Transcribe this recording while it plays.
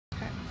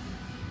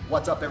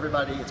What's up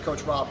everybody, it's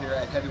Coach Rob here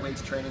at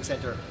Heavyweights Training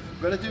Center.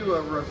 I'm going to do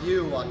a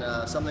review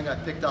on something I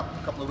picked up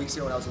a couple of weeks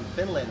ago when I was in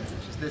Finland,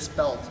 which is this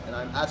belt, and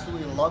I'm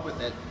absolutely in love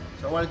with it.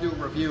 So I want to do a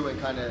review and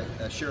kind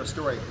of share a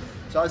story.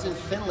 So I was in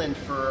Finland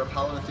for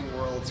Powerlifting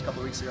Worlds a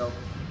couple of weeks ago,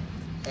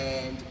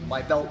 and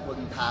my belt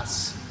wouldn't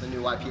pass the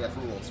new IPF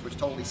rules, which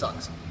totally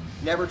sucks.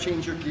 Never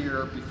change your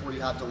gear before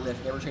you have to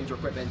lift, never change your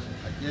equipment.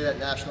 I did it at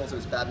Nationals, it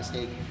was a bad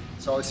mistake.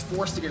 So I was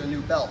forced to get a new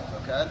belt,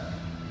 okay?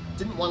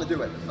 Didn't want to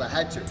do it, but I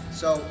had to.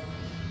 So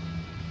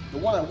the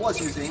one I was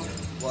using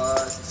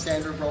was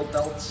standard rope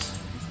belts,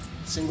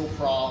 single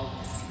prong,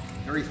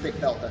 very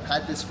thick belt. I've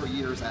had this for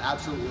years, I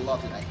absolutely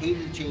loved it. I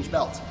hated to change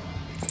belts.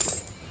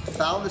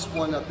 Found this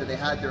one up that they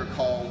had there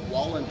called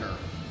Wahlanders,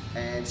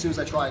 and as soon as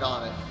I tried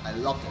on it, I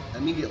loved it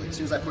immediately. As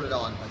soon as I put it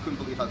on, I couldn't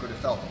believe how good it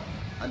felt.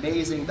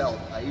 Amazing belt.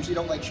 I usually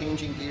don't like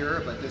changing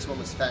gear, but this one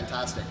was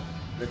fantastic.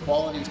 The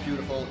quality is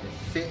beautiful, it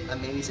fit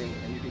amazing,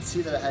 and you can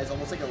see that it has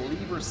almost like a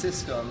lever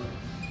system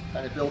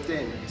kind of built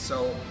in.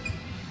 So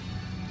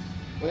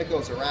when it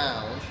goes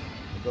around,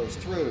 it goes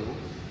through.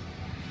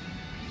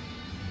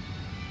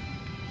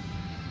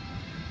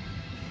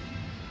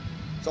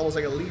 It's almost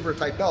like a lever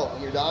type belt.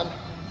 When you're done,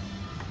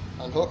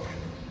 unhook,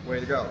 way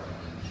to go.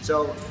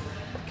 So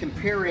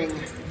comparing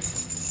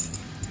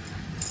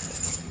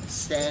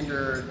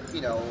standard,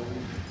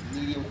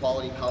 medium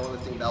quality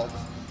powerlifting belt,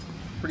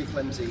 pretty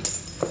flimsy,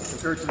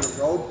 compared to the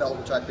road belt,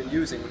 which I've been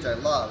using, which I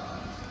love.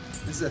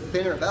 This is a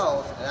thinner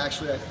belt, and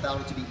actually I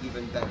found it to be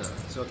even better.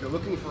 So if you're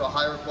looking for a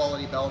higher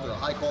quality belt or a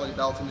high quality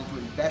belt, something to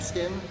invest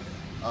in,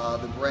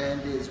 the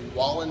brand is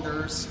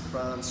Wahlanders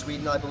from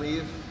Sweden, I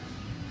believe.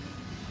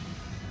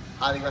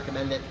 Highly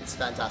recommend it, it's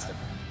fantastic.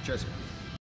 Cheers.